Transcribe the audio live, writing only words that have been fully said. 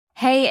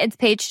Hey, it's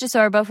Paige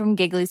DeSorbo from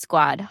Giggly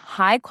Squad.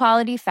 High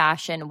quality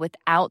fashion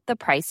without the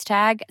price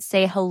tag.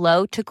 Say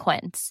hello to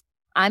Quince.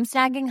 I'm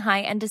snagging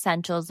high-end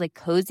essentials like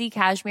cozy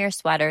cashmere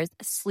sweaters,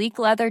 sleek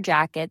leather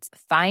jackets,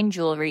 fine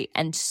jewelry,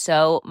 and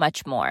so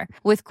much more.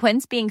 With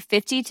Quince being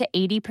 50 to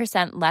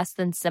 80% less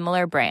than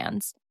similar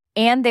brands.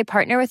 And they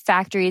partner with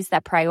factories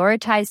that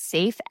prioritize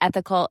safe,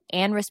 ethical,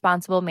 and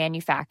responsible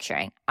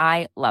manufacturing.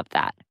 I love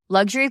that.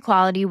 Luxury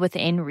quality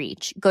within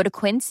reach. Go to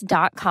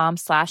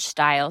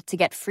quince.com/style to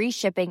get free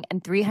shipping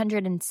and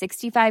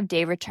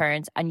 365-day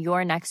returns on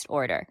your next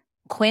order.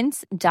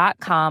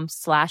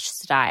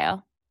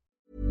 Quince.com/style.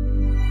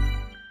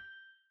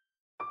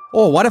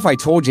 Oh, what if I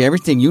told you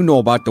everything you know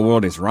about the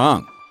world is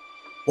wrong?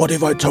 What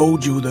if I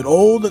told you that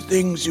all the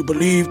things you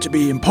believe to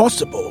be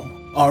impossible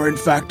are in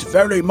fact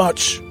very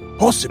much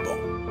possible?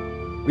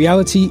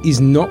 Reality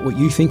is not what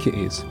you think it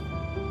is.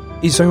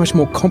 It's so much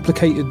more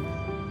complicated,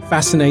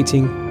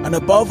 fascinating, and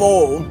above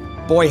all,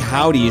 boy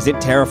howdy is it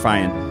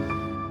terrifying.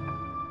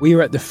 We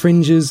are at the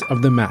fringes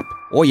of the map.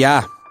 Oh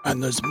yeah.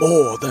 And there's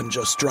more than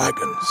just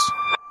dragons.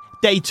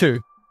 Day 2.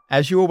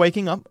 As you are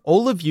waking up,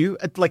 all of you,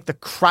 at like the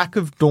crack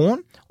of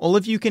dawn, all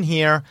of you can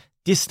hear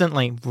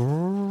distantly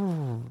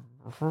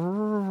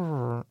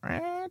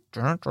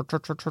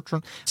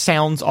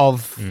sounds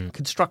of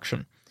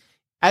construction.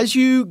 As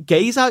you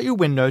gaze out your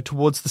window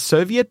towards the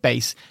Soviet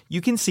base, you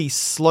can see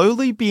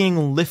slowly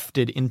being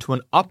lifted into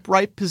an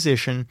upright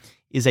position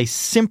is a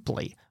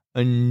simply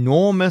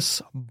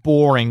enormous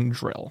boring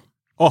drill.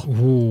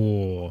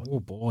 Oh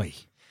boy.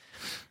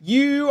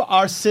 You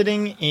are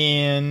sitting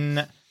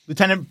in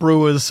Lieutenant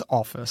Brewer's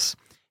office.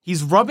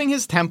 He's rubbing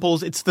his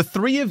temples. It's the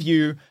three of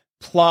you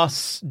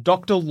plus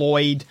Dr.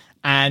 Lloyd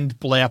and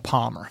Blair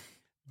Palmer.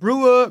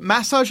 Brewer,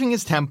 massaging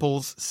his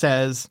temples,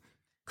 says,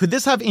 "Could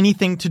this have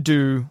anything to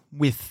do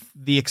with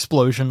the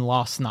explosion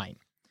last night?"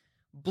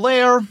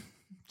 Blair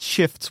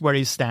shifts where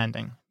he's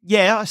standing.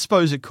 "Yeah, I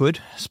suppose it could.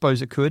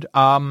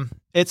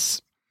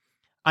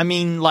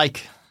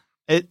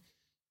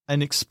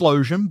 An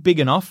explosion big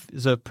enough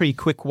is a pretty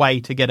quick way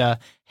to get a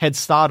head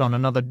start on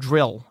another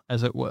drill,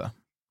 as it were."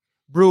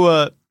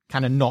 Brewer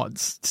kind of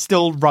nods,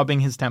 still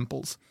rubbing his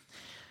temples.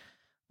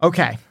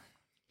 "Okay,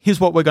 here's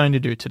what we're going to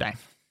do today.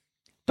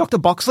 Dr.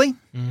 Boxley,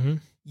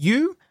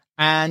 you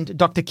and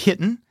Dr.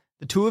 Kitten,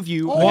 the two of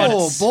you...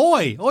 Oh,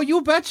 boy. Oh,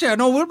 you betcha.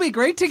 No, we'll be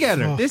great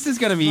together. This is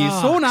going to be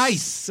so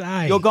nice.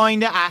 You're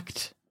going to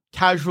act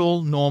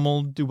casual,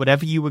 normal, do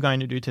whatever you were going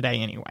to do today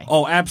anyway."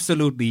 Oh,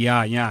 absolutely.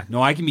 Yeah. No,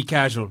 I can be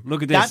casual.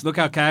 Look at this. Look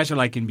how casual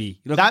I can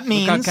be. Look how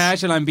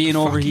casual I'm being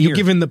over here. You're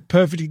giving the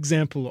perfect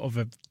example of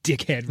a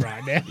dickhead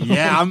right now.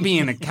 Yeah, I'm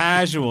being a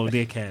casual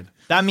dickhead.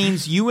 That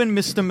means you and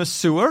Mr.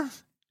 Masur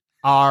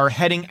are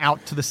heading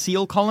out to the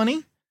SEAL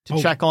colony to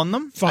check on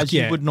them,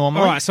 you would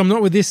normally. All right, so I'm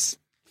not with this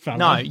fella.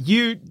 No,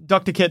 you,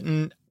 Dr.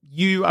 Kitten,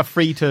 you are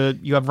free to,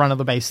 you have run of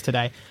the base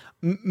today.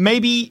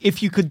 Maybe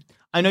if you could,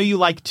 I know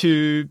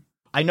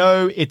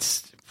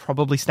it's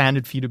probably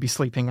standard for you to be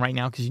sleeping right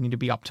now because you need to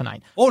be up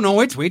tonight. Oh, no,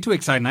 it's way too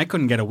exciting. I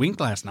couldn't get a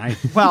wink last night.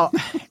 Well,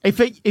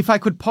 if I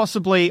could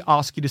possibly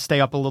ask you to stay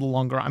up a little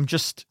longer, I'm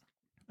just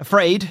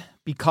afraid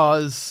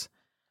because,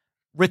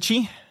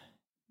 Richie,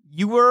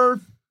 you were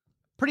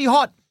pretty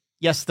hot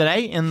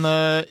yesterday in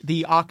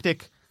the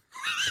Arctic.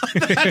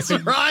 That's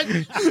right.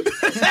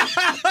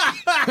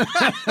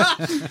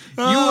 You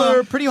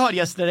were pretty hot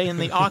yesterday in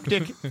the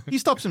Arctic. He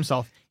stops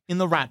himself. In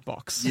the rat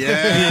box.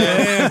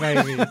 Yeah,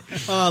 baby.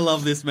 Oh, I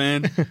love this,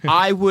 man.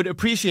 I would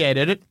appreciate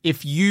it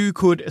if you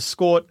could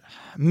escort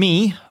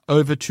me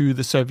over to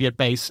the Soviet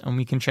base and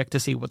we can check to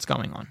see what's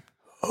going on.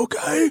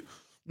 Okay.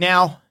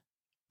 Now,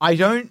 I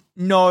don't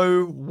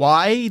know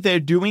why they're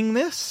doing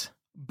this,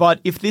 but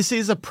if this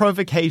is a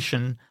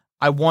provocation,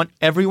 I want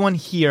everyone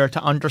here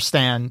to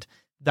understand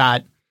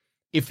that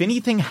if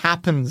anything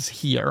happens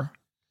here,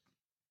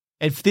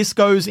 if this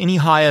goes any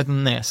higher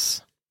than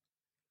this,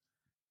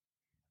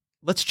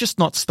 let's just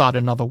not start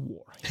another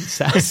war, he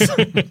says.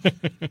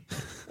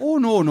 Oh,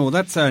 no,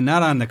 that's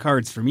not on the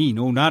cards for me.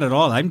 No, not at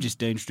all. I'm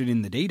just interested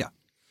in the data.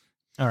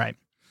 All right.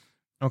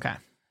 Okay.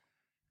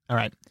 All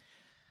right.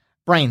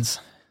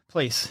 Brains,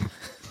 please.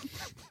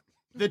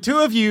 The two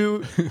of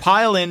you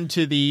pile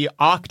into the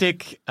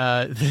Arctic,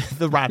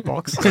 the rat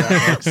box.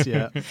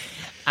 Yeah.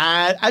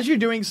 As you're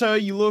doing so,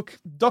 you look,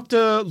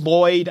 Dr.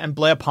 Lloyd and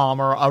Blair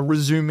Palmer are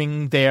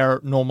resuming their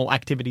normal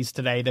activities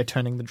today. They're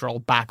turning the drill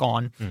back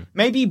on.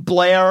 Maybe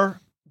Blair,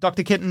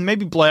 Dr. Kitten,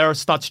 maybe Blair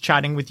starts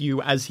chatting with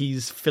you as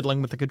he's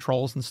fiddling with the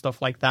controls and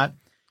stuff like that.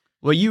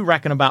 What do you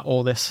reckon about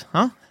all this,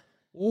 huh?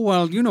 Oh,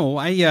 well,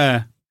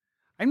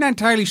 I'm not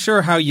entirely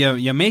sure how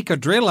you make a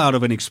drill out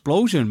of an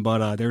explosion,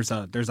 but there's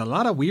a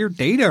lot of weird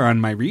data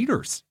on my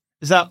readers.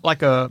 Is that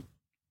like a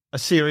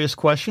serious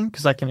question?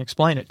 Because I can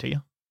explain it to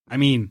you. I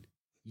mean,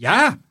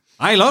 yeah,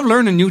 I love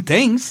learning new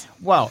things.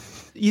 Well,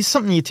 it's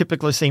something you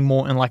typically see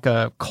more in like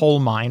a coal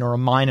mine or a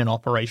mining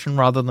operation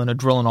rather than a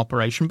drilling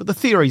operation, but the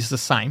theory's the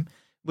same.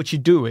 What you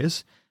do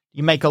is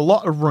you make a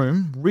lot of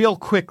room real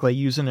quickly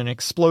using an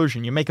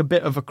explosion. You make a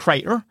bit of a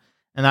crater,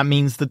 and that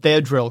means that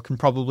their drill can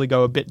probably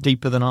go a bit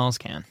deeper than ours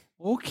can.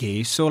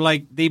 Okay, so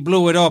like they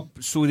blew it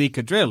up so they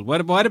could drill.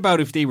 What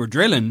about if they were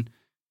drilling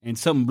and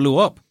something blew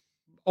up?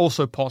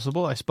 Also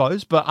possible, I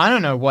suppose, but I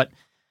don't know what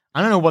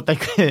they.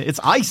 It's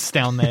ice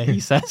down there. He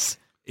says.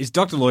 Is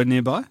Dr. Lloyd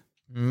nearby?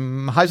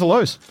 Highs or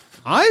lows?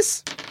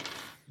 Ice?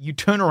 You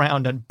turn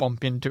around and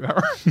bump into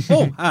her.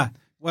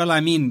 Well, I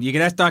mean, you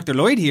could ask Dr.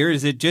 Lloyd here.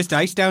 Is it just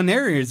ice down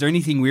there? Or is there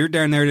anything weird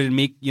down there that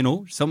make,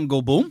 something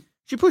go boom?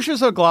 She pushes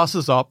her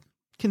glasses up,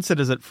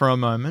 considers it for a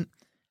moment,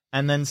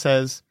 and then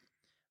says,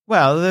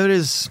 well, there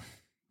is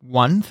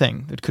one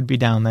thing that could be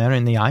down there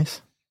in the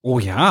ice. Oh,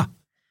 yeah?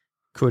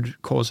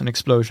 Could cause an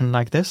explosion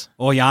like this.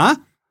 Oh, yeah?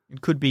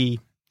 It could be...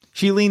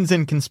 She leans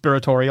in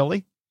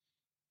conspiratorially.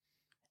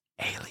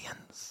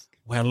 Aliens.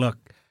 Well, look,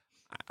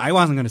 I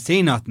wasn't going to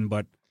say nothing,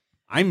 but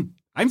I'm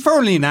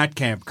firmly in that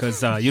camp because,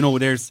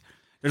 there's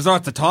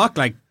lots of talk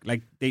like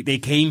they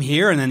came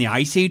here and then the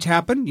Ice Age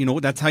happened.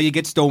 That's how you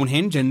get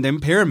Stonehenge and them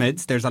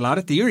pyramids. There's a lot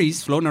of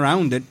theories floating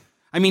around it.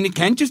 I mean, it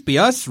can't just be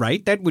us,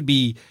 right? That would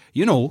be,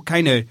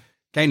 kind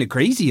of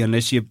crazy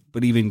unless you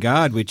believe in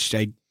God, which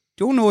I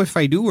don't know if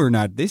I do or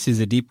not. This is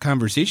a deep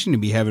conversation to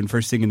be having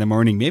first thing in the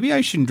morning. Maybe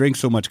I shouldn't drink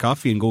so much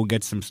coffee and go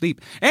get some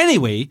sleep.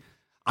 Anyway,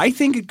 I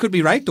think it could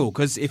be right, though,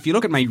 because if you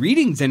look at my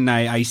readings and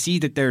I see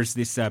that there's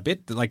this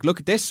bit, like, look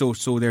at this. So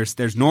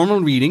there's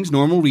normal readings,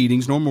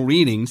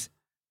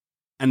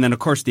 and then, of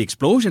course, the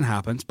explosion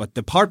happens. But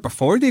the part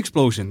before the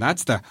explosion,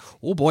 that's the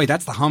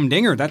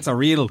humdinger. That's a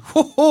real,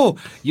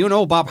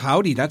 Bob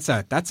Howdy,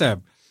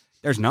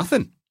 there's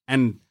nothing.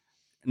 And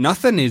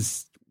nothing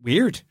is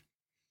weird.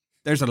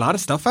 There's a lot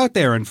of stuff out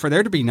there, and for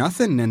there to be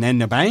nothing and then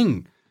the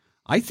bang,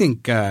 I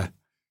think, I'm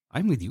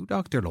with you,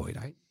 Dr. Lloyd.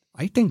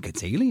 I think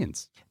it's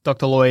aliens.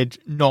 Dr. Lloyd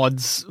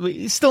nods,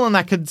 still in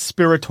that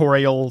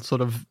conspiratorial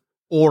sort of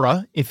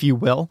aura, if you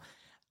will,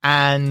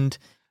 and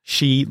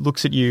she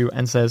looks at you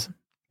and says,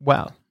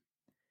 well,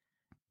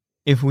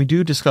 if we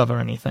do discover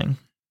anything,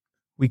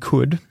 we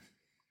could,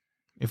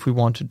 if we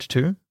wanted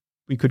to,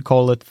 we could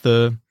call it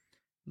the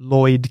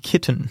Lloyd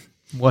Kitten,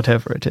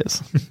 whatever it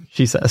is,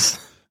 she says.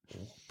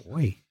 Oh,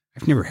 boy,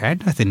 I've never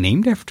had nothing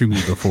named after me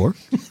before.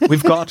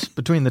 We've got,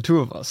 between the two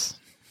of us,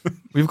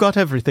 we've got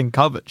everything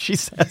covered, she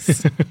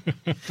says.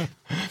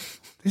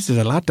 This is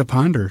a lot to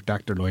ponder,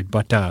 Dr. Lloyd,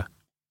 but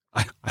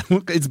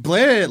is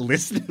Blair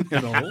listening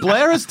at all?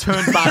 Blair has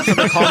turned back to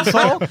the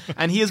console,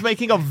 and he is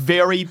making a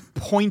very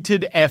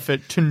pointed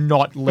effort to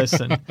not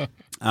listen.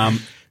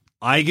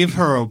 I give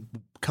her a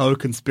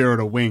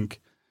co-conspirator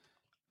wink.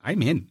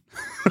 I'm in.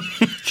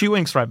 She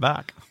winks right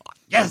back.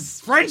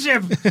 Yes,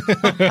 friendship!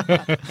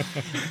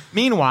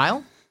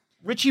 Meanwhile,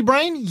 Richie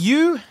Brain,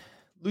 you,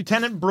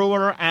 Lieutenant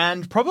Brewer,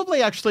 and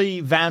probably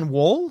actually Van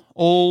Wall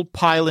all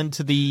pile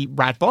into the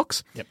rat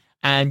box. Yep.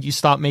 And you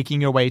start making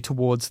your way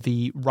towards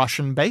the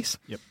Russian base.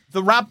 Yep.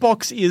 The rat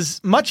box is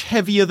much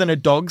heavier than a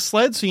dog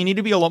sled, so you need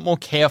to be a lot more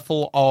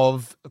careful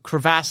of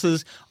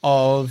crevasses,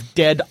 of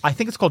I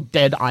think it's called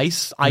dead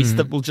ice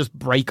that will just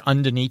break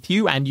underneath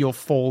you and you'll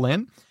fall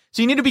in.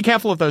 So you need to be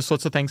careful of those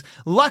sorts of things.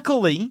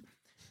 Luckily...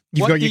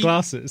 You've got your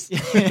glasses. You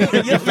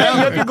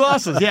have your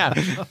glasses, yeah.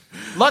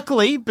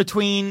 Luckily,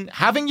 between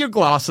having your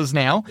glasses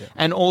now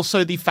and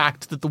also the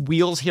fact that the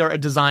wheels here are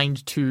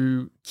designed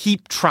to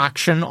keep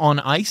traction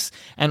on ice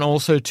and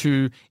also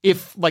to,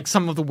 if like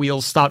some of the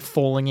wheels start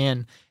falling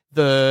in,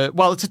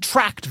 it's a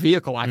tracked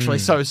vehicle actually.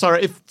 So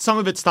if some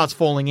of it starts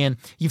falling in,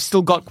 you've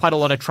still got quite a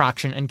lot of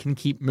traction and can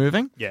keep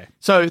moving. Yeah.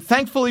 So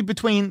thankfully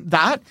between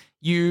that,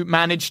 you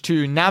manage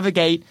to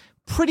navigate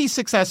pretty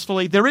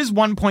successfully. There is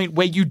one point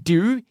where you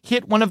do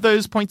hit one of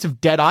those points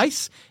of dead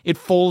ice. It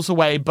falls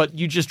away, but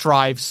you just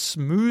drive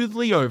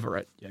smoothly over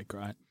it. Yeah,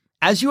 great.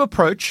 As you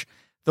approach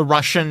the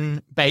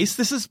Russian base,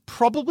 this is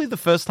probably the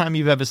first time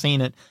you've ever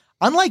seen it.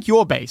 Unlike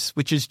your base,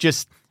 which is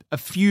just a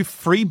few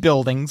free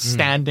buildings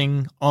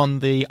standing on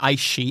the ice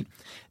sheet,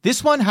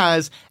 this one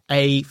has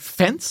a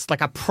fence,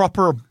 like a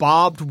proper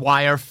barbed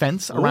wire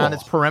fence around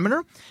its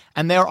perimeter,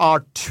 and there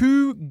are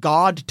 2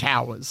 guard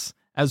towers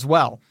as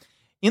well.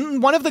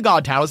 In one of the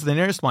guard towers, the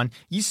nearest one,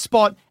 you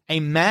spot a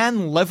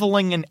man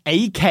leveling an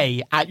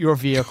AK at your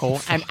vehicle,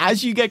 and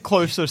as you get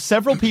closer,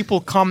 several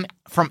people come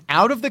from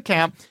out of the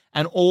camp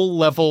and all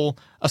level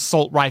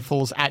assault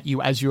rifles at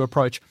you as you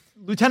approach.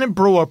 Lieutenant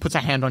Brewer puts a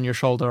hand on your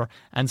shoulder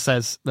and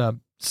says,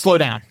 slow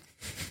down.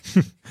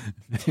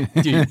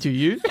 Do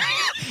you?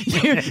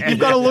 You've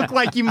got to look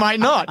like you might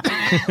not.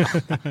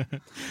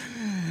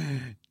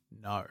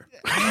 No.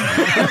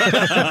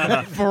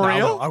 For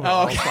real? I'll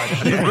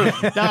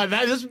No,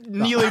 that just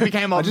nearly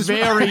became a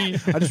very...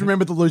 I just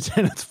remembered the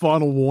lieutenant's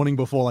final warning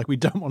before, like, we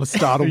don't want to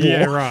start a war.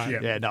 Yeah,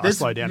 right. Yeah, no, I This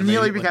slowed down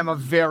nearly immediately. became a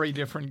very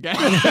different game.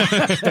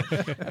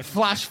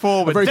 Flash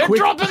forward. Very They're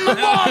quick- dropping the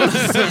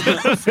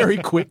bombs! Very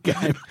quick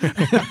game.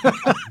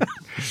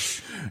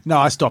 No,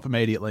 I stop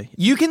immediately.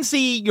 You can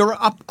see, you're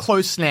up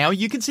close now,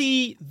 you can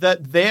see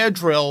that their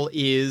drill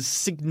is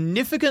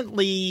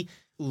significantly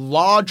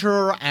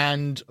larger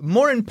and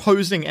more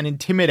imposing and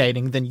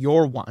intimidating than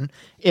your one.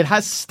 It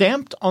has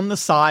stamped on the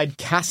side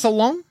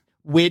Cassalong,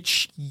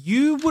 which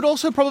you would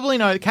also probably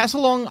know.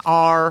 Cassalong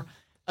are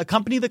a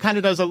company that kind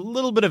of does a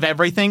little bit of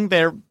everything.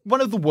 They're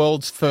one of the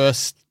world's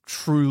first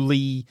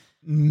truly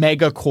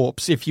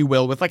megacorps, if you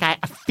will, with like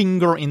a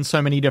finger in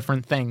so many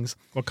different things.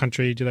 What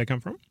country do they come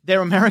from?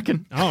 They're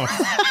American. Oh, of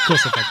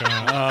course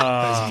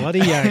I those bloody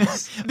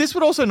Yanks. This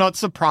would also not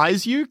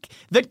surprise you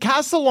that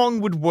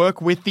Cassalong would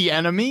work with the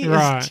enemy.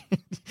 Right.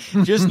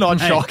 Is just not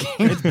shocking.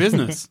 It's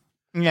business.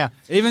 Yeah.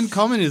 Even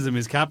communism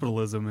is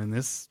capitalism in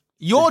this.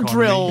 Your economy.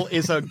 drill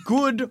is a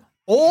good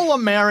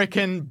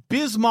all-American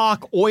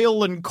Bismarck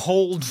oil and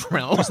coal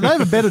drill. So they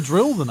have a better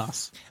drill than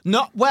us.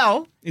 No,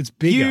 well, It's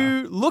bigger.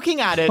 you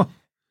looking at it,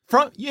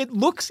 it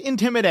looks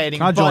intimidating.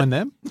 Can I but join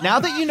them? Now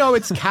that you know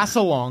it's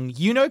Cassalong,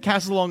 you know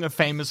Cassalong are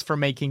famous for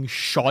making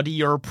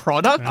shoddier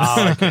products.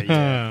 Okay,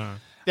 yeah.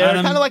 They're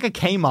kind of like a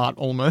Kmart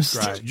almost.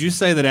 Did you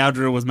say that our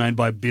drill was made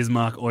by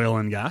Bismarck Oil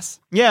and Gas?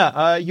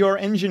 Yeah, your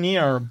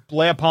engineer,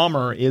 Blair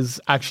Palmer, is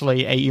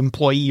actually a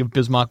employee of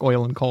Bismarck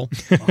Oil and Coal.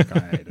 Fuck, I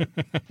hate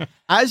it.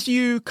 As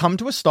you come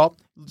to a stop,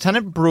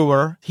 Lieutenant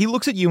Brewer, he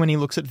looks at you and he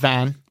looks at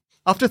Van.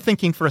 After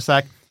thinking for a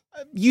sec,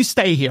 you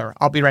stay here.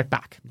 I'll be right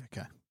back.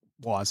 Okay.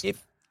 Wise.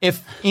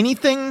 If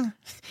anything,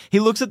 he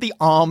looks at the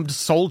armed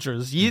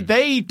soldiers.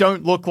 They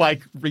don't look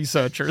like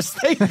researchers.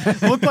 They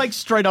look like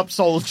straight up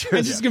soldiers.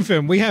 And just to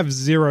confirm, we have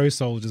 0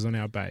 soldiers on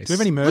our base. Do we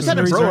have any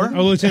Lieutenant mercenaries? Brewer.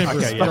 Oh, Lieutenant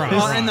Brewer. yeah. Right,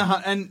 Well,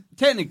 right. and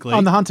technically,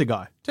 I'm the hunter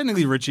guy.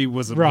 technically Richie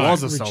was a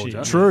Right, Richie.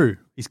 soldier. True.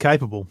 He's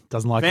capable.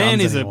 Doesn't like Van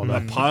guns is anymore,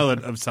 a though.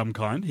 pilot of some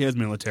kind. He has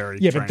military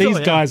Yeah, but training.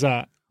 these guys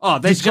are Oh,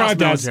 they're just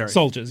described as military.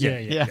 soldiers.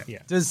 Yeah.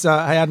 Yeah. Does hey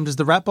Adam? Does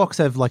the rat box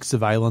have like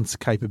surveillance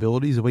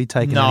capabilities? Are we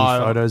taking No.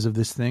 any photos of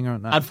this thing or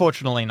not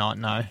Unfortunately not,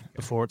 no.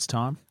 before it's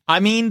time? I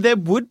mean, there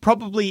would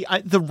probably...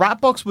 the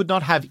Ratbox would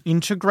not have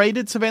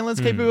integrated surveillance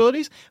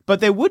capabilities,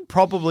 but there would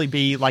probably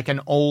be like an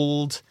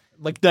old,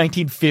 like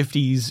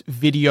 1950s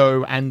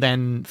video and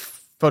then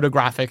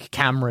photographic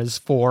cameras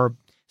for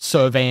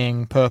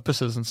surveying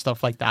purposes and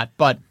stuff like that.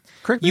 But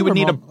Correct me you if would I'm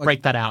need to wrong, like-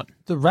 break that out.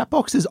 The rat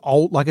box is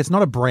old. Like it's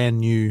not a brand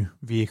new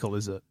vehicle,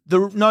 is it? The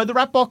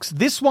Ratbox,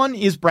 this one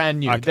is brand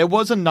new. Okay. There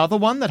was another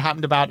one that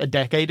happened about a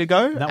decade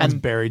ago. That one's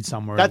buried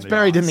somewhere. That's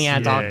buried in the ice.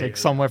 Antarctic,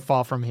 somewhere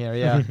far from here,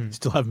 yeah.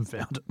 Still haven't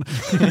found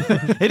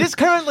it. It is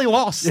currently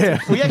lost. Yeah.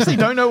 We actually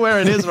don't know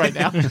where it is right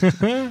now.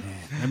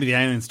 Maybe the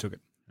aliens took it.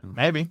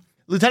 Maybe.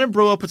 Lieutenant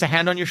Brewer puts a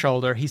hand on your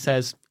shoulder. He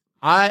says,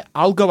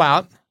 I'll go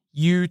out.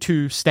 You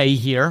two stay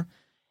here.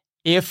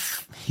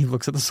 If, he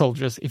looks at the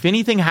soldiers, if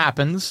anything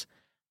happens,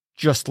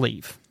 just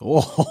leave.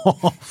 Oh,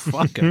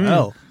 fucking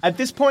hell! At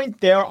this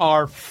point, there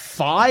are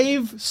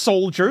 5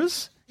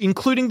 soldiers,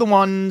 including the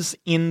ones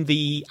in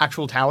the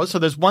actual towers. So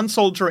there's 1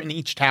 soldier in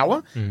each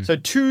tower. So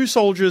 2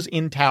 soldiers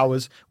in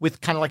towers with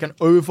kind of like an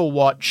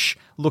overwatch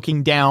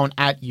looking down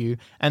at you.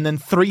 And then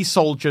 3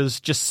 soldiers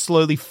just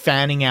slowly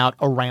fanning out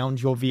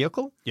around your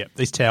vehicle. Yeah,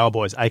 these tower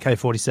boys,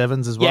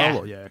 AK-47s as well.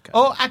 Or, okay.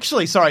 Oh,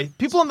 actually, sorry.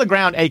 People on the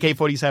ground,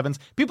 AK-47s.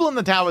 People in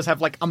the towers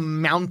have like a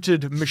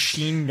mounted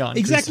machine gun.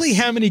 Exactly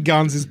how many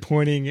guns is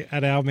pointing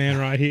at our man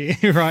right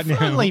here, right now?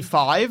 Only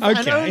 5. And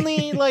Okay.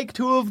 only like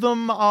 2 of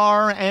them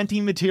are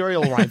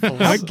anti-material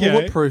rifles. Okay.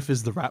 Bulletproof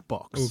is the rat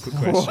box. Oh, good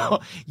question.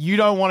 You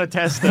don't want to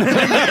test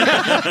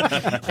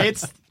it.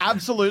 It's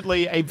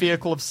absolutely a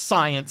vehicle of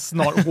science,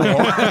 not war.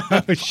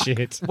 Oh,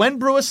 shit. When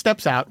Brewer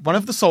steps out, one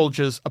of the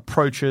soldiers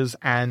approaches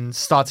and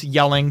starts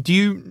yelling. Do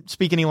you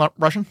speak any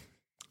Russian?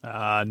 No,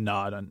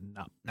 I don't.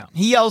 No.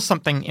 He yells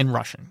something in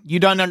Russian. You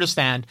don't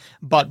understand,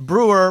 but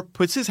Brewer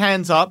puts his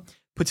hands up,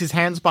 puts his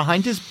hands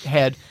behind his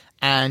head,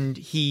 and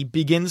he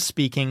begins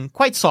speaking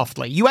quite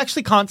softly. You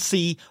actually can't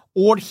see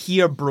or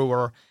hear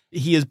Brewer.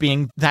 He is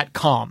being that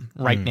calm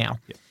right now.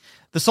 Yeah.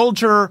 The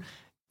soldier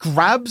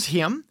grabs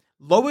him,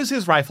 lowers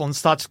his rifle, and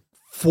starts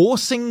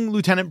forcing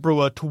Lieutenant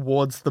Brewer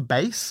towards the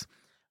base.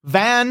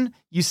 Van,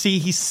 you see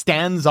he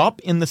stands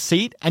up in the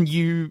seat, and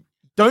you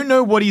don't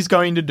know what he's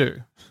going to do.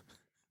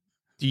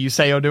 Do you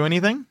say or do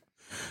anything?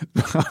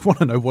 I want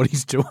to know what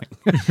he's doing.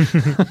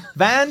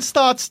 Van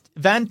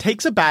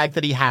takes a bag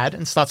that he had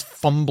and starts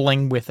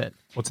fumbling with it.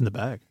 What's in the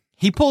bag?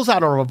 He pulls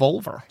out a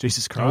revolver.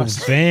 Jesus Oh,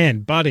 Christ.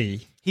 Van,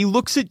 buddy. He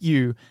looks at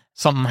you.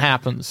 Something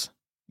happens.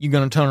 You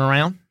gonna turn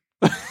around?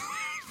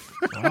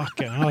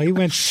 Fucking hell, he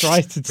went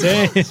straight to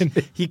 10.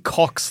 He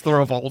cocks the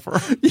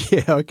revolver.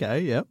 Yeah,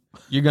 okay, yep.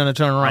 You're gonna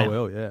turn I around.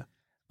 will, yeah.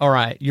 All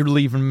right, you're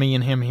leaving me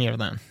and him here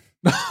then.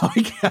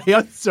 Okay,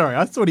 I'm sorry.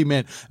 I thought he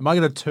meant, am I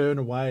going to turn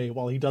away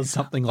while he does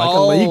something like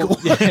Oh, illegal?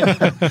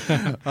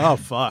 yeah. Oh,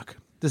 fuck.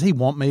 Does he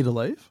want me to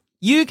leave?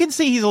 You can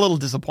see he's a little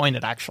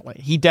disappointed, actually.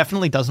 He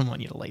definitely doesn't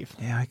want you to leave.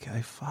 Yeah,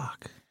 okay,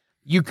 fuck.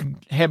 You can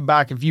head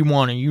back if you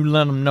want to. You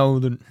let him know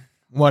that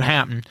what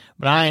happened,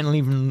 but I ain't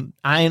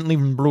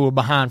leaving Brewer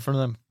behind for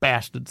them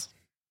bastards.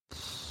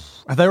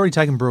 Have they already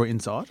taken Brewer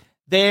inside?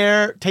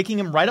 They're taking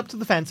him right up to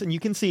the fence, and you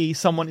can see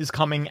someone is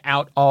coming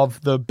out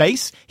of the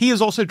base. He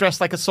is also dressed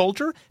like a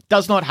soldier,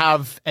 does not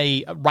have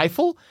a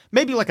rifle,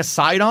 maybe like a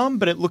sidearm,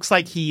 but it looks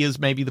like he is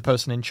maybe the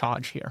person in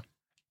charge here.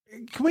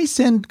 Can we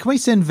send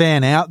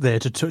Van out there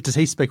does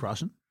he speak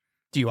Russian?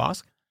 Do you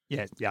ask?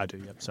 Yeah, I do,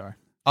 yeah, sorry.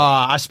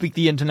 I speak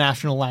the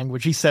international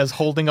language, he says,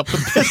 holding up the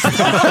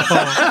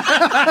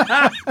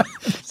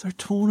pistol. so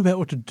torn about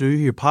what to do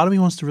here. Part of me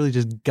wants to really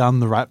just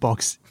gun the rat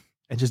box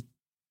and just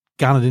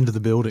gun it into the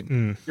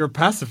building. You're a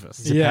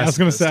pacifist. Yeah, I was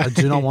going to say. I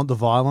do not want the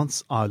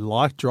violence. I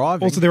like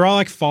driving. Also, there are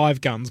like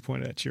 5 guns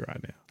pointed at you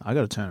right now. I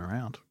got to turn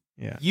around.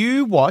 Yeah.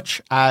 You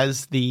watch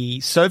as the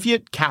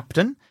Soviet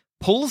captain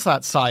pulls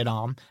that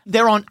sidearm.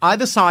 They're on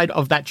either side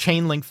of that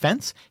chain link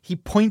fence. He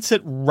points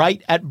it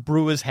right at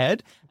Brewer's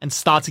head and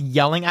starts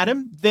yelling at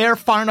him. They're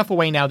far enough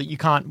away now that you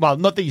can't, well,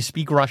 not that you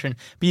speak Russian,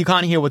 but you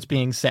can't hear what's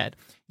being said.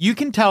 You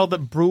can tell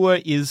that Brewer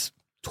is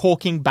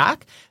talking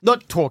back,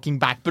 not talking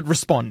back, but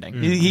responding.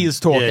 He is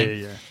talking.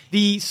 Yeah.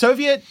 The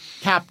Soviet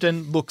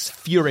captain looks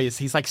furious.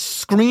 He's like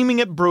screaming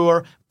at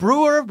Brewer.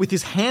 Brewer, with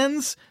his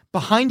hands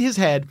behind his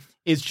head,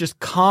 is just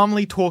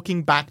calmly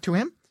talking back to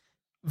him.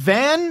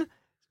 Van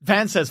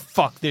says,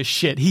 fuck this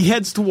shit. He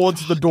heads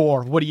towards the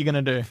door. What are you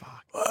going to do?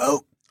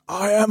 Well,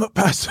 I am a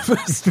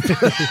pacifist.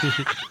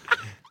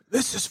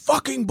 This is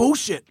fucking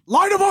bullshit.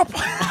 Light him up.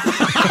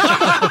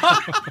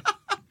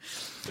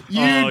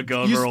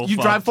 You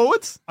drive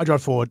forwards? I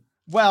drive forward.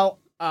 Well,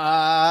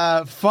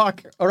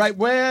 fuck. All right,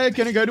 we're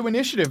going to go to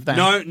initiative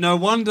then. No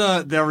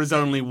wonder there is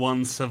only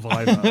one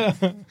survivor.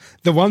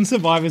 The one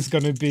survivor is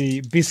going to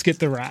be Biscuit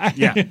the Rat.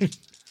 Yeah.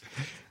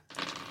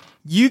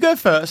 You go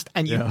first,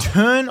 and you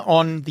turn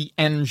on the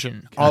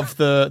engine of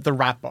the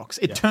rat box.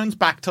 It turns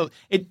back to,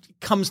 it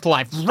comes to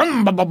life.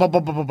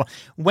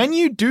 When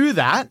you do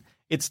that,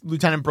 it's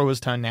Lieutenant Brewer's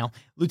turn now.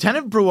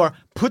 Lieutenant Brewer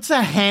puts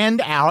a hand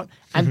out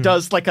and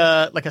does like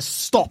a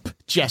stop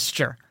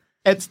gesture.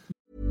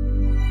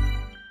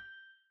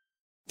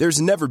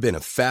 There's never been a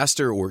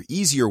faster or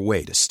easier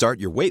way to start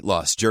your weight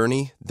loss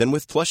journey than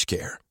with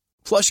PlushCare.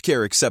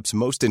 PlushCare accepts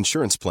most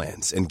insurance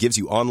plans and gives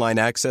you online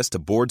access to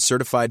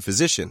board-certified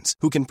physicians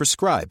who can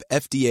prescribe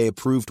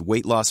FDA-approved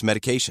weight loss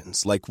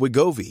medications like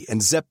Wegovy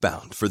and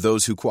Zepbound for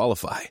those who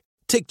qualify.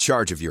 Take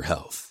charge of your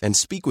health and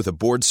speak with a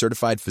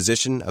board-certified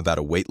physician about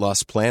a weight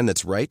loss plan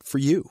that's right for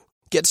you.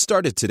 Get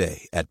started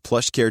today at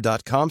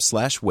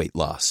plushcare.com/weight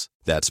loss.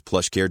 That's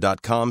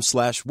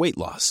plushcare.com/weight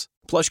loss.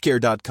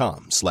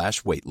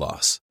 plushcare.com/weight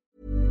loss.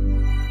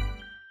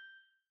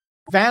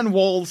 Van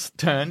Wall's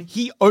turn.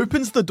 He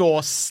opens the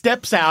door,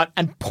 steps out,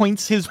 and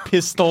points his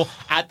pistol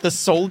at the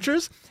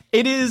soldiers.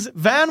 It is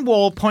Van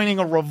Wall pointing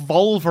a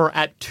revolver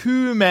at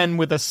 2 men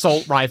with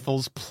assault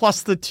rifles,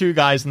 plus the 2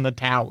 guys in the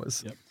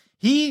towers. Yep.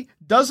 He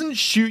doesn't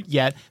shoot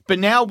yet, but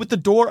now with the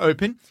door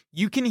open,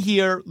 you can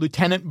hear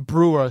Lieutenant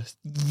Brewer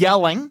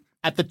yelling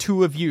at the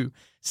 2 of you.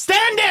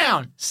 Stand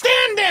down!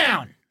 Stand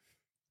down!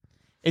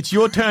 It's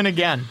your turn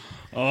again.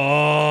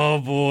 Oh,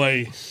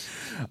 boy.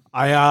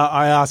 I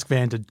ask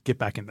Van to get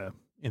back in the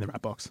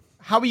rat box.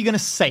 How are you going to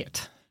say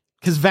it?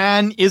 Because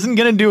Van isn't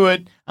going to do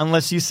it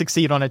unless you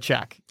succeed on a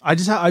check. I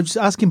just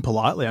ask him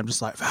politely. I'm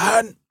just like,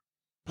 Van,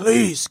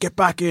 please get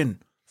back in.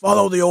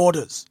 Follow the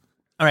orders.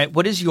 All right,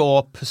 what is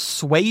your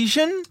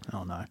persuasion?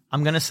 oh no,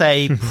 I'm going to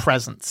say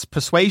presence.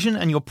 Persuasion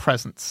and your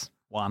presence.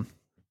 1.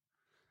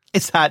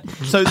 It's that.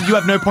 So you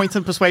have no points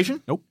in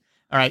persuasion? Nope.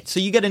 All right,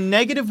 so you get a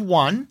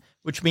 -1,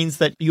 which means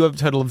that you have a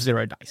total of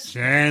 0 dice.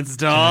 Chance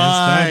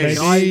dice.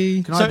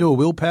 Can I do a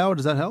willpower?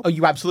 Does that help? Oh,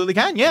 you absolutely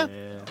can, yeah.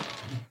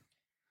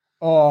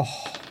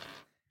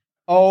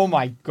 Oh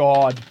my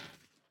God.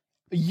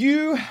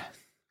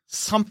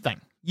 Something.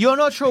 You're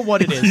not sure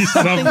what it is.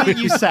 Something that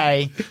you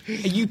say.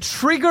 You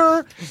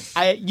trigger,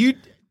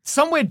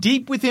 somewhere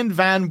deep within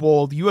Van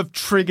Wall, you have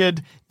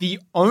triggered the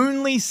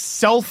only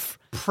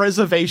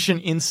self-preservation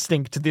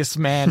instinct this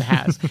man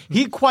has.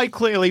 He quite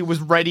clearly was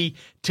ready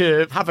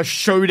to have a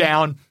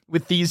showdown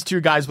with these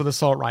 2 guys with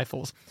assault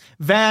rifles.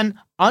 Van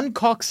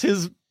uncocks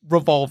his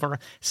revolver,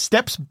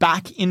 steps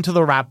back into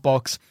the rat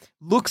box,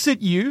 looks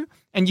at you,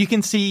 and you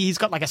can see he's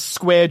got like a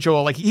square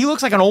jaw. Like he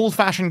looks like an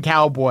old-fashioned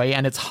cowboy,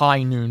 and it's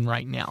high noon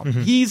right now.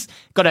 He's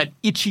got an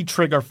itchy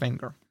trigger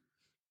finger.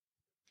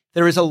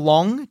 There is a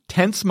long,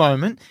 tense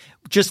moment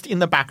just in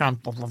the background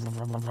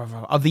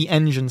of the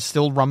engine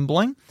still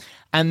rumbling.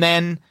 And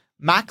then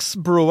Max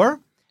Brewer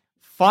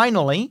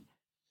finally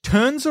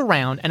turns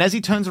around, and as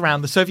he turns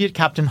around, the Soviet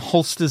captain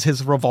holsters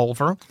his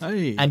revolver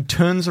and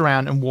turns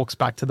around and walks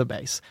back to the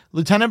base.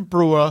 Lieutenant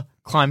Brewer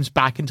climbs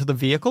back into the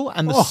vehicle,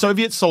 and the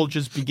Soviet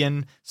soldiers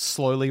begin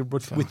slowly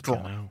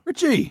withdrawing.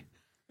 Richie!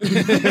 He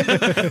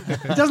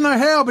doesn't know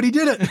how, but he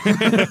did it.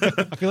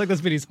 I feel like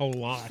that's been his whole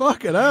life.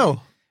 Fucking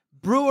hell.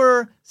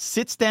 Brewer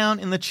sits down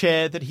in the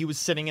chair that he was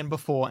sitting in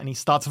before, and he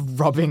starts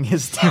rubbing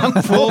his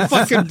temple.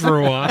 Fucking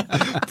Brewer.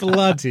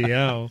 Bloody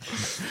hell.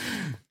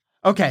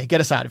 Okay, get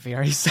us out of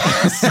here, he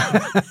says.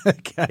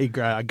 Okay,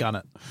 great. I gun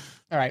it.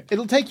 All right.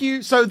 It'll take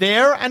you, so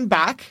there and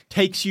back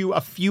takes you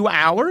a few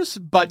hours,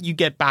 but you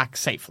get back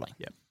safely.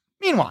 Yep.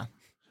 Meanwhile,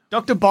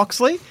 Dr.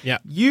 Boxley,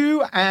 Yep.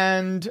 you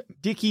and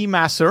Dickie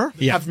Masser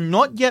have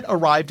not yet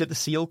arrived at the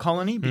seal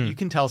colony, but you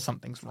can tell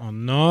something's wrong. Oh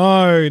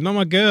no, not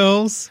my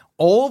girls.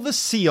 All the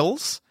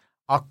seals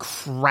are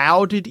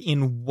crowded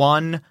in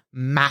one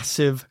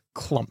massive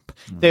clump.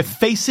 They're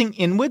facing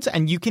inwards,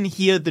 and you can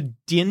hear the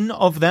din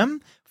of them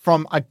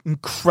from an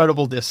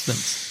incredible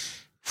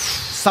distance.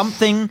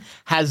 Something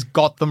has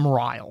got them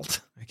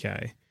riled.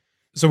 Okay.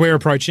 So we're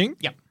approaching?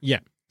 Yep. Yeah.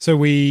 So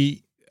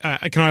we...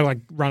 can I like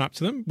run up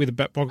to them with a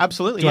bucket?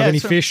 Absolutely. Do I have any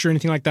so- fish or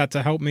anything like that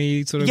to help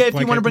me sort of? Yeah, if you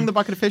want to placate bring them? the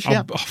bucket of fish,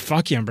 yeah. Oh,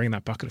 fuck yeah, I'm bringing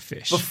that bucket of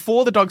fish.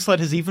 Before the dog sled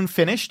has even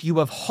finished, you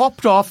have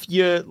hopped off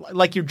you're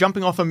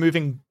jumping off a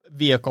moving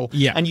vehicle.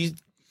 Yeah. And you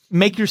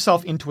make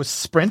yourself into a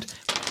sprint.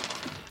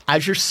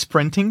 As you're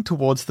sprinting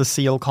towards the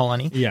seal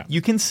colony, Yeah.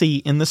 you can see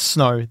in the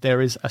snow there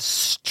is a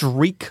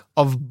streak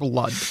of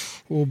blood.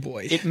 Oh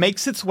boy. It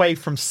makes its way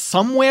from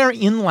somewhere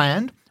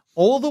inland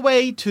all the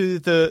way to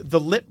the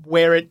lip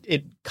where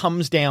it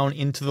comes down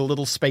into the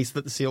little space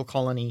that the seal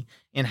colony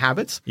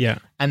inhabits. Yeah.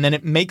 And then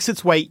it makes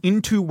its way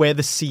into where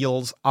the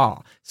seals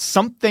are.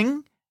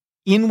 Something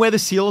in where the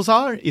seals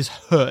are is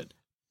hurt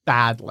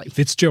badly. If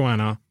it's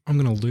Joanna, I'm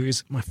going to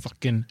lose my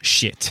fucking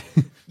shit.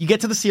 You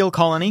get to the seal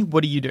colony,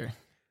 what do? You're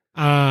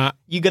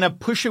going to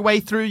push your way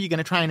through? You're going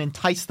to try and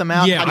entice them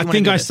out? Yeah, How do you I wanna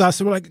think do I this? start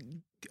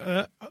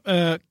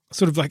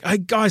sort of like, hey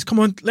guys, come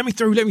on, let me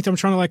through. I'm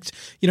trying to like,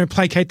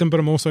 placate them, but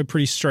I'm also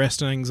pretty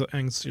stressed and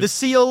anxious. The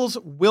seals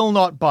will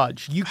not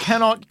budge. You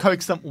cannot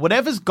coax them.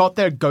 Whatever's got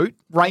their goat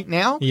right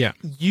now, Yeah.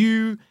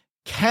 you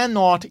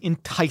cannot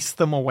entice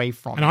them away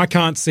from And it. I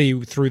can't see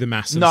through the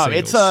massive No,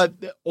 seals.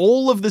 it's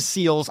all of the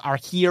seals are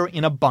here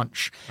in a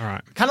bunch. All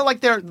right. Kind of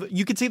like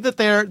you can see that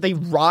they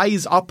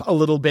rise up a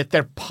little bit.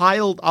 They're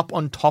piled up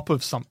on top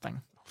of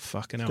something.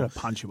 Fucking Got hell. to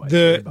punch your way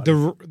through, buddy.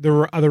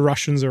 The are the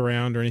Russians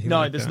around or anything No,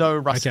 like there's that? no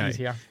Russians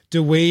here.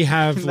 Do we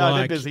have No,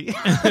 like... they're busy.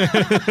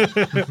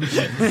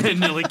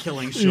 Nearly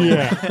killing Sean.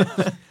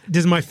 Yeah.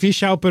 Does my fish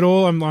help at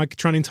all? I'm like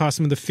trying to entice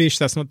them with the fish.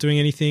 That's not doing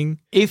anything.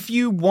 If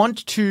you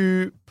want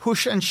to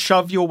push and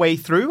shove your way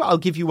through, I'll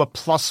give you a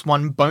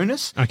 +1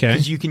 bonus. Okay.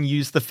 Because you can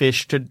use the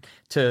fish to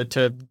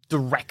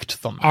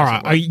direct them. All as it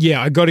right. were.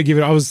 I got to give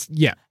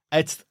it.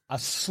 It's a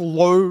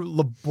slow,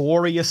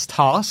 laborious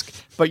task,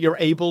 but you're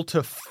able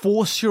to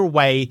force your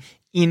way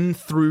in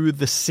through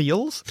the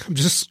seals. I'm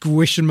just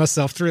squishing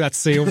myself through that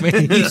seal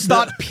meat. You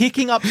start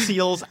picking up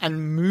seals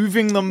and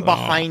moving them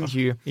behind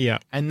you. Yeah.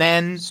 And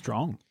then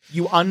Strong.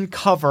 you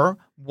uncover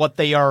what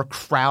they are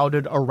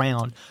crowded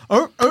around.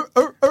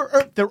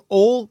 They're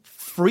all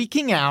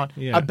freaking out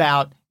Yeah.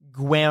 about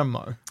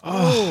Guillermo.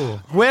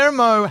 Oh.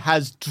 Guillermo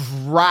has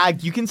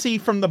dragged, you can see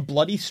from the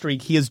bloody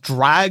streak, he has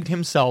dragged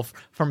himself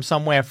from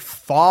somewhere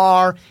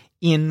far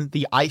in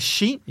the ice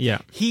sheet. Yeah.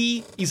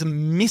 He is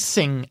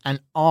missing an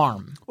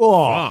arm.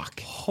 Oh, Fuck.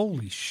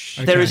 Holy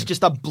shit. There Okay. is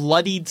just a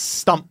bloodied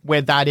stump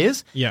where that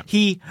is. Yeah.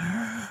 He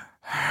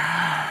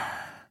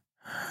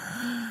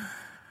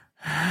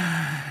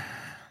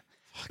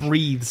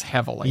breathes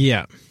heavily.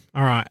 Yeah.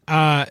 All right.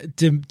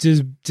 Do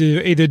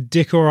either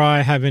Dick or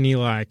I have any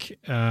like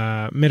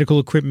medical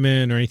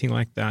equipment or anything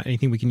like that?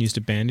 Anything we can use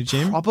to bandage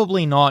him?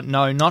 Probably not.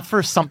 No, not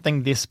for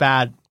something this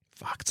bad.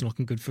 Fuck, it's not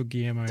looking good for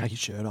Guillermo. take your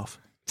shirt off.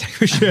 Take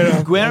your shirt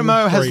off.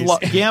 Guillermo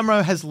Freeze.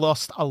 Guillermo has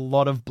lost a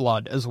lot of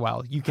blood as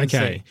well. You can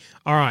Okay. see.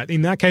 All right.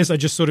 In that case, I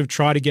just sort of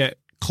try to get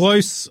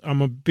close.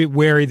 I'm a bit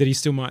wary that he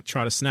still might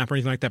try to snap or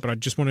anything like that, but I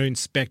just want to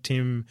inspect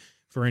him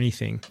for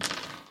anything.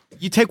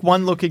 You take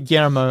one look at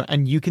Guillermo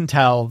and you can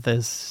tell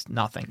there's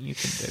nothing you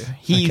can do.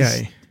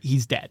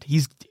 He's dead.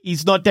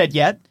 He's not dead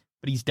yet,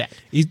 but he's dead.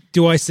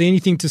 Do I see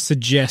anything to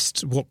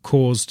suggest what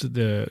caused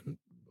the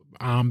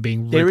arm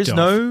being ripped There is off?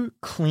 no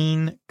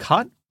clean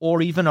cut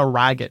or even a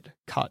ragged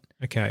cut.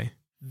 Okay.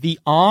 The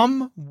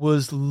arm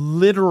was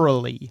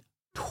literally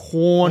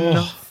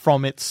torn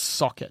from its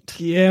socket.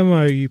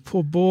 Guillermo, you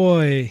poor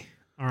boy.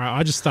 All right,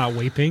 I just start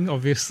weeping,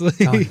 obviously.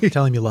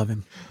 Tell him you love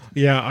him.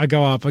 Yeah, I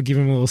go up, I give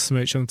him a little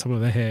smooch on the top of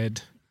the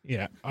head.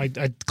 Yeah, I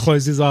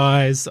close his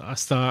eyes. I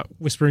start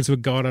whispering to a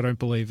god I don't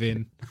believe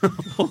in.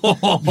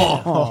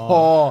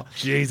 Oh,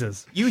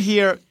 Jesus. you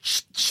hear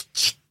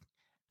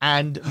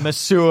and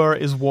Monsieur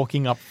is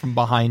walking up from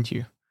behind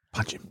you.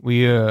 Punch him.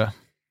 We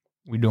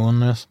doing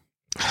this?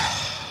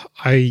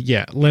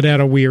 I let out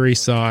a weary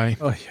sigh.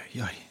 Oh,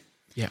 yeah.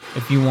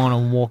 If you want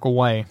to walk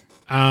away.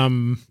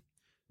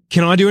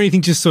 Can I do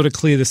anything to sort of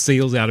clear the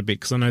seals out a bit?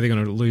 Because I know they're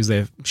going to lose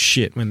their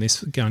shit when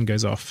this gun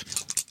goes off.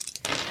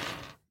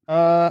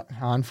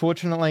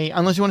 Unfortunately,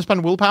 unless you want to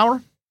spend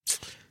willpower.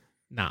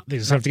 Nah, they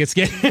just have to get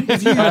scared.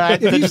 If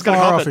They're you just gonna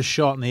fire hop off a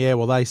shot in the air,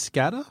 will they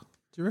scatter?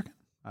 Do you reckon?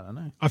 I don't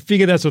know. I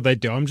figure that's what they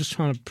do. I'm just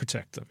trying to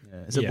protect them. Yeah.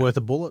 Is it Yeah. worth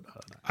a bullet?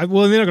 I don't know.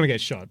 Well, they're not going to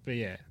get shot, but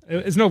yeah,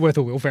 it's not worth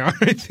a willpower.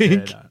 I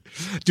think. Yeah,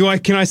 no.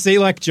 Can I see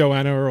like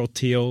Joanna or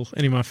Teal?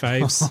 Any of my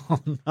faves?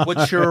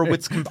 What's your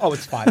wits?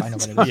 It's 5. I know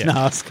what it is. Yeah. No,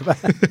 ask about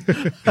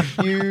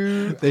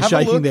You They're have a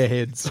shaking look. their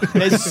heads.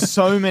 There's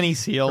so many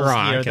seals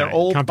Right, here. okay. They're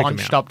all Can't pick 'em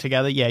bunched out. up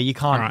together. Yeah, you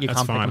All can't. right, you that's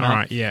can't pick fine. them All out.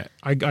 right, yeah.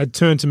 I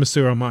turn to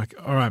Monsieur. I'm like,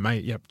 all right,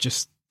 mate. Yep,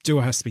 just do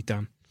what has to be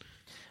done.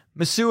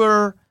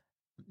 Monsieur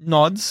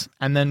nods,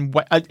 and then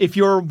if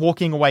you're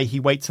walking away,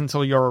 he waits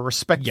until you're a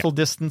respectful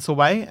distance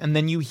away, and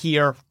then you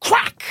hear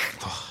crack,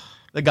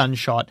 the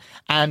gunshot.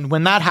 And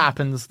when that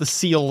happens, the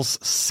seals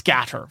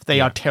scatter. They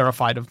are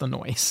terrified of the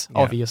noise,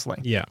 obviously.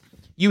 Yeah.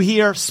 You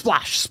hear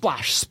splash,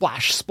 splash,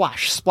 splash,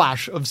 splash,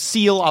 splash of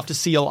seal after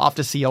seal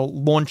after seal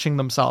launching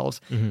themselves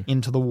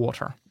into the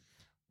water.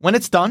 When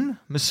it's done,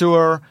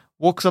 Monsieur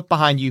walks up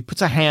behind you,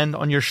 puts a hand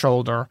on your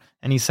shoulder,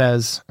 and he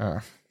says,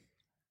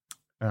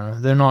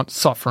 they're not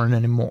suffering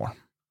anymore.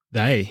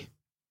 They?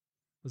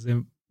 Was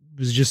it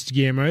just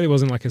Guillermo? There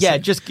wasn't like a... Yeah,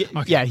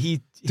 Okay.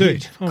 He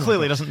Dude, oh my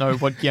clearly God. doesn't know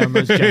what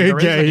Guillermo's gender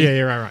is. yeah,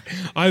 right.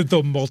 I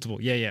thought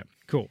multiple. Yeah.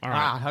 Cool. All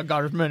right. I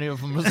got as many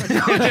of them as I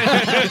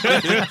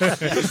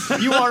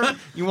could.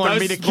 You wanted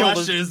me to kill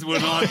the... were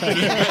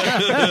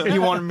not. You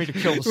wanted me to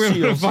kill the We're on a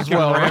seals as fucking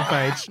well, right?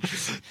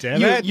 rampage.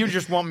 Damn it. You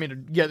just want me to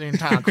get the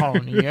entire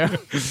colony, yeah?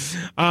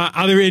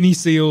 Are there any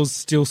seals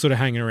still sort of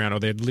hanging around,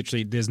 or they're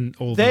literally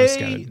all of them are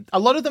scattered? A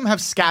lot of them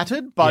have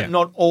scattered, but Yeah.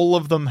 not all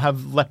of them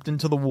have leapt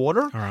into the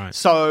water. All right.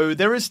 So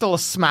there is still a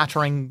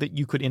smattering that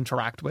you could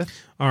interact with.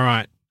 All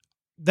right.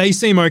 They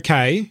seem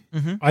okay.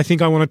 Mhm. I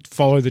think I want to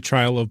follow the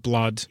trail of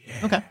blood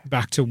Okay.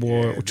 back to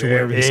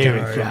wherever this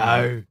came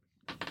from.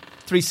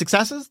 3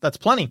 successes? That's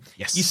plenty.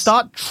 Yes. You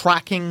start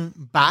tracking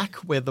back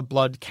where the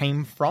blood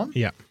came from.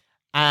 Yeah.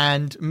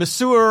 And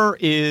Masur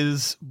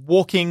is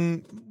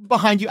walking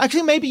behind you.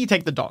 Actually, maybe you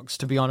take the dogs,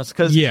 to be honest,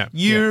 because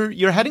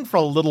you're heading for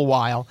a little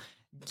while.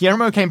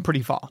 Guillermo came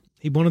pretty far.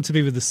 He wanted to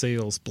be with the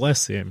seals.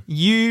 Bless him.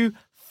 You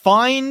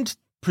find,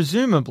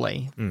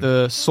 presumably,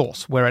 the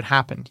source where it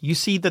happened. You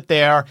see that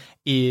there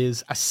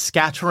is a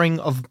scattering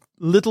of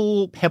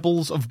little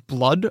pebbles of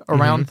blood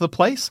around the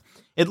place.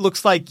 It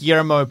looks like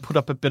Guillermo put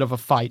up a bit of a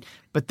fight,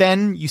 but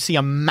then you see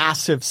a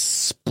massive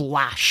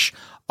splash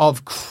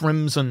of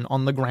crimson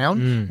on the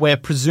ground where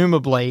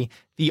presumably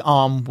the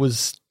arm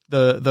was,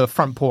 the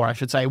front paw, I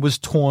should say, was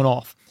torn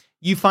off.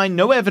 You find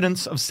no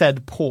evidence of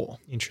said paw.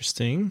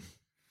 Interesting.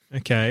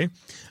 Okay.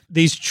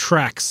 These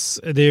tracks,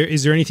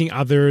 is there anything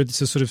other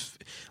to sort of,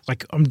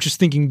 like, I'm just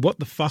thinking, what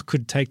the fuck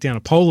could take down a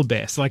polar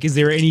bear? So, like, is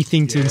there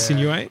anything to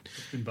insinuate?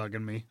 It's been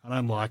bugging me. I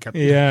don't like it.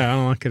 Yeah, I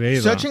don't like it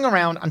either. Searching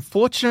around,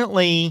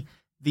 unfortunately,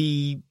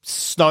 the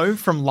snow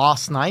from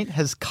last night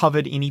has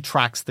covered any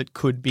tracks that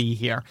could be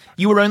here.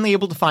 You were only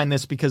able to find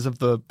this because of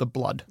the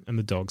blood. And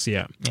the dogs,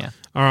 yeah. Yeah.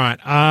 All right.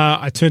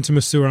 I turned to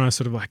Masur and I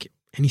sort of like,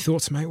 any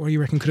thoughts, mate? What do you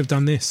reckon could have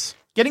done this?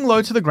 Getting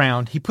low to the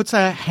ground, he puts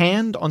a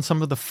hand on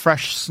some of the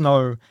fresh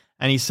snow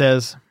and he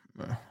says,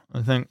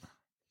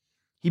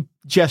 he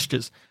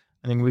gestures.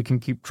 I think we can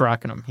keep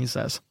tracking them, he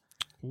says.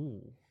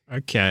 Ooh,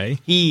 okay.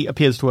 He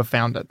appears to have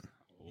found it.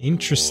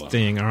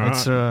 Interesting. All right.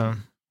 It's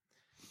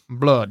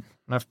blood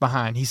left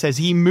behind. He says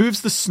he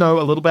moves the snow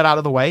a little bit out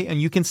of the way and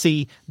you can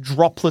see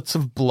droplets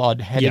of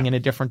blood heading in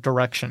a different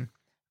direction.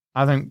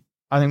 I think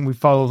we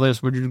follow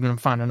this. We're just going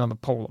to find another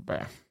polar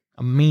bear.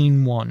 A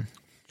mean one.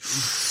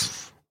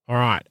 All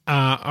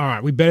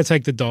right. We better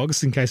take the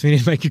dogs in case we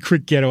need to make a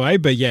quick getaway.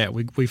 But yeah,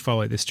 we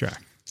follow this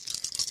track.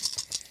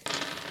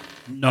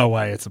 No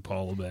way it's a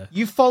polar bear.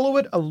 You follow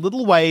it a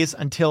little ways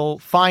until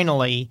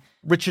finally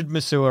Richard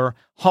Masur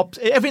hops.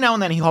 Every now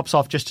and then he hops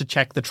off just to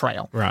check the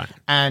trail. Right.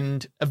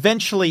 And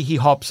eventually he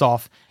hops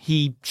off.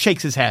 He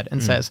shakes his head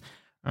and says,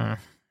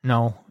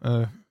 no,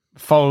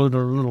 followed it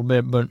a little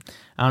bit, but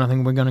I don't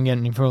think we're going to get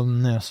any further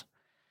than this.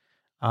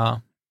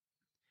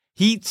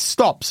 He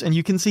stops and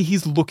you can see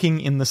he's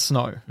looking in the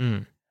snow.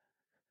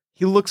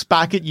 He looks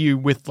back at you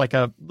with like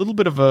a little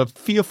bit of a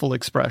fearful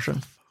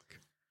expression.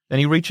 Then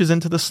he reaches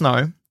into the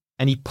snow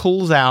and he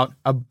pulls out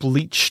a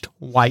bleached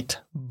white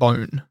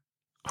bone.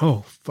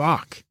 Oh,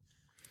 fuck.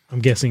 I'm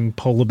guessing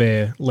polar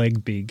bear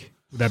leg big.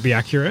 Would that be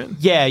accurate?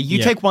 Yeah,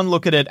 you take one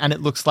look at it and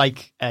it looks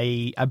like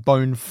a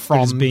bone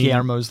from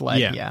Guillermo's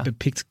leg. Yeah, but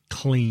picked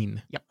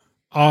clean. Yep.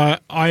 All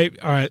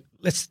right.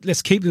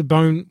 Let's keep the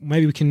bone.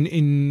 Maybe we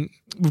can.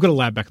 We've got a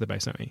lab back at the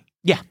base, don't we?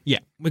 Yeah.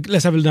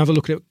 Let's have another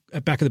look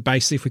at back of the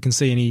base. See if we can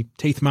see any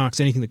teeth marks,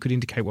 anything that could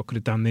indicate what could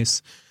have done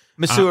this.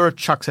 Masur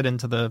chucks it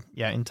into the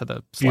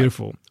sled.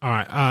 Beautiful. All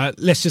right.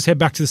 Let's just head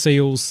back to the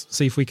seals.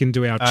 See if we can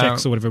do our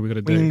checks or whatever we got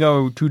to do. We can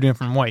go 2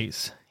 different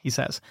ways, he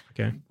says.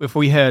 Okay. If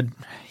we head,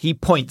 he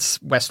points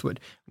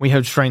westward. We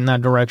head straight in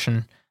that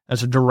direction.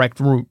 That's a direct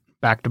route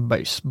back to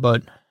base,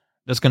 but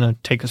that's going to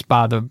take us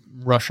by the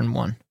Russian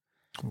one.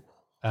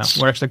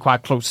 We're actually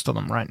quite close to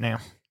them right now.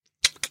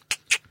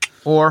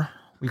 Or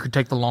we could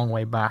take the long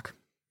way back.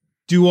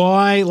 Do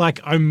I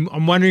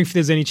I'm wondering if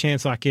there's any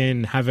chance I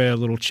can have a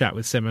little chat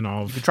with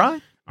Semenov. You could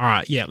try. All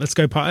right, yeah, let's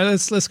go.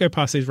 Let's go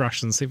past these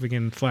Russians. See if we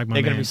can flag my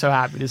They're going to be so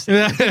happy to see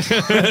you.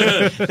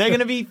 They're going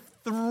to be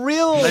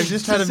thrilled. They've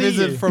just had a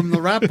visit from the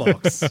rat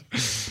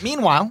box.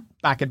 Meanwhile,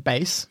 back at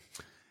base,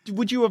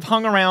 would you have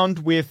hung around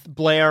with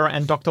Blair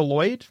and Dr.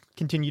 Lloyd?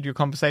 Continued your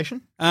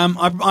conversation?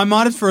 I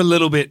might have for a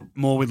little bit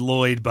more with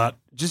Lloyd, but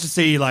just to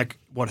see like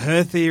what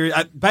her theory.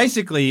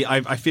 Basically,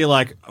 I feel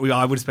like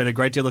I would spend a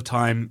great deal of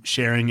time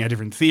sharing our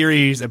different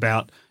theories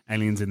about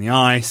aliens in the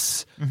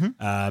ice,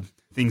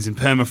 things in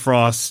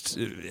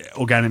permafrost,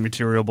 organic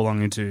material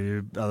belonging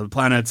to other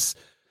planets.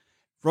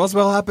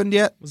 Roswell happened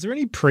yet? Was there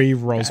any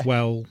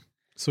pre-Roswell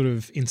sort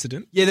of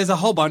incident? Yeah, there's a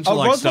whole bunch of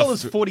Roswell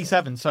stuff. is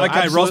 47, so okay,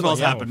 absolutely. Roswell's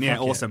happened. Yeah,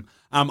 awesome.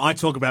 I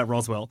talk about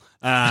Roswell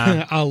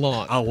A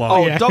lot.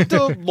 Oh, Yeah.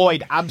 Dr.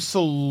 Lloyd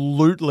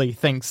absolutely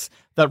thinks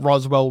that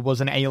Roswell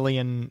was an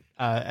alien.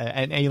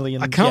 I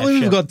can't believe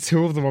ship. we've got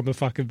two of them on the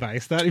fucking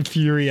base. That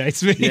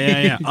infuriates me.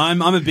 Yeah.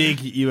 I'm a big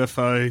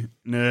UFO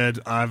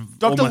nerd.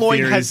 Dr. Lloyd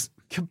theories. has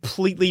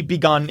completely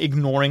begun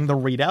ignoring the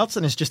readouts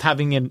and is just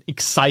having an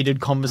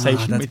excited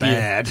conversation with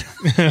bad.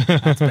 you.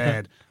 That's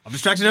bad. I'm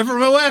distracted from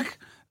my work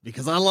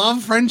because I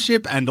love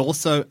friendship and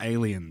also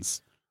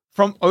aliens.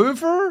 From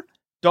over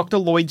Dr.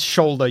 Lloyd's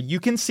shoulder, you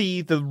can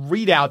see the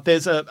readout.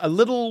 There's a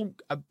little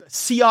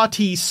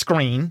CRT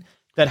screen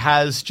that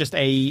has just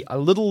a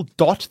little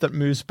dot that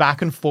moves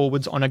back and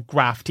forwards on a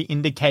graph to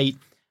indicate,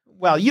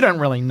 well, you don't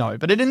really know,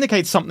 but it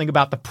indicates something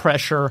about the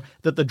pressure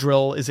that the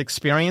drill is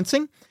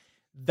experiencing.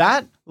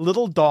 That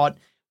little dot,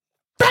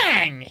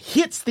 bang,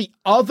 hits the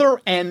other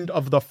end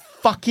of the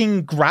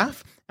fucking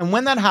graph. And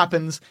when that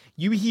happens,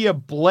 you hear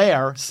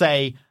Blair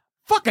say,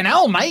 "Fucking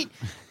hell, mate."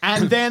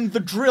 And then the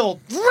drill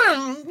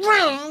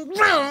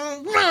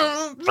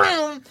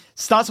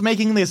starts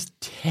making this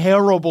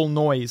terrible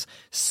noise.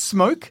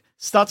 Smoke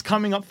starts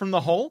coming up from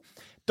the hole.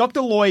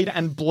 Dr. Lloyd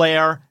and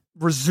Blair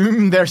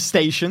resume their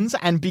stations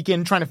and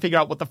begin trying to figure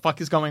out what the fuck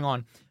is going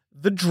on.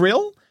 The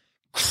drill,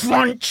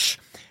 crunch,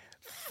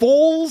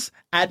 falls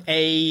at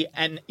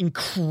an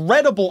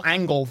incredible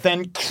angle,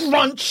 then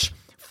crunch,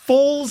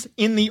 falls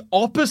in the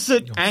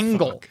opposite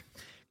angle. Fuck.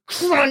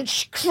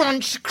 Crunch,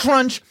 crunch,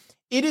 crunch.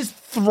 It is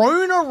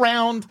thrown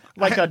around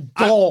like a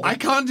doll. I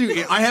can't do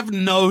it. I have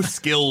no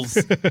skills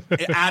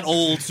at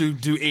all to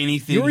do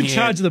anything. You're in here.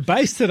 charge of the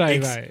base today,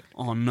 mate.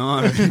 Oh,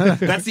 no.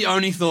 That's the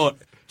only thought.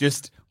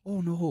 Just,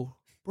 oh, no.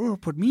 Bro,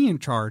 put me in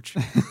charge.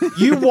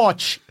 You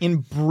watch in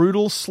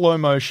brutal slow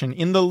motion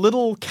in the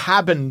little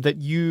cabin that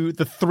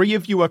the three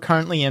of you are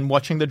currently in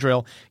watching the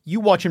drill. You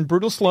watch in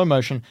brutal slow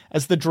motion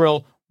as the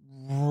drill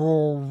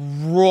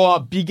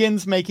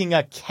begins making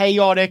a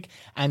chaotic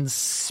and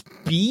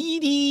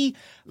speedy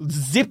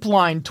zip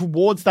line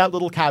towards that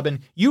little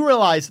cabin. You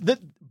realize that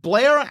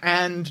Blair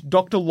and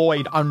Dr.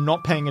 Lloyd are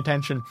not paying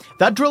attention.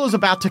 That drill is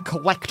about to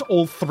collect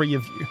all three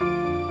of you.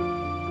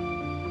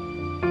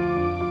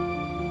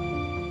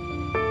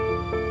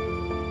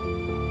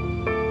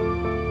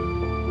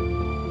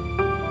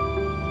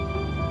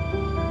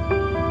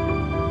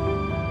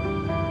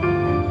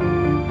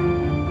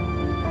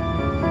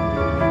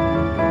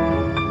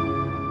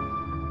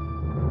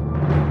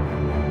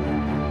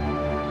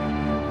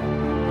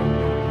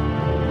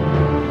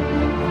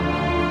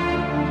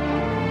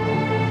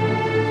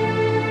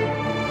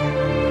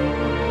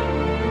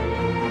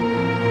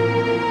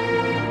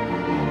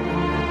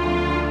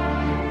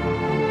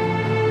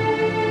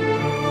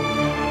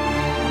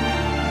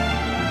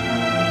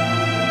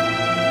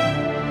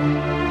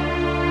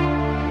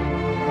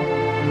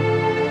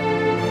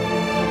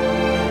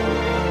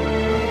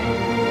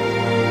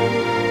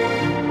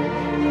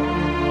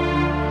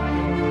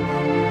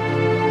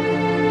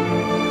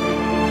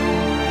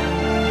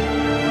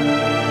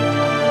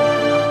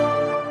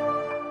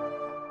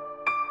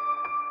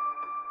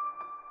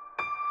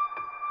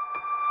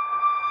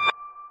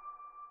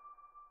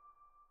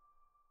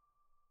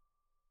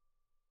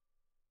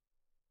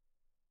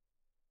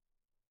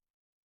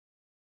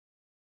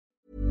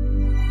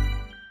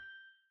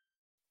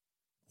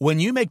 When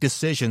you make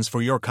decisions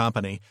for your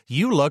company,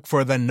 you look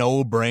for the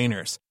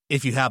no-brainers.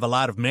 If you have a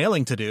lot of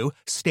mailing to do,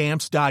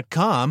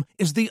 Stamps.com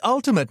is the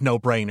ultimate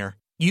no-brainer.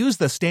 Use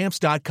the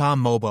Stamps.com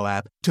mobile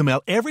app to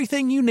mail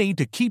everything you need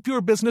to keep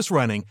your business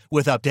running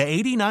with up to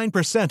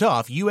 89%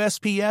 off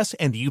USPS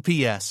and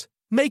UPS.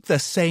 Make the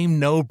same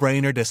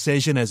no-brainer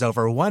decision as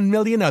over 1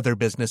 million other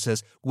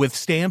businesses with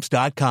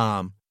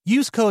Stamps.com.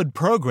 Use code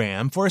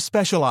PROGRAM for a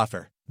special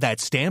offer.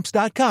 That's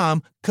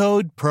Stamps.com,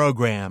 code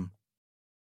PROGRAM.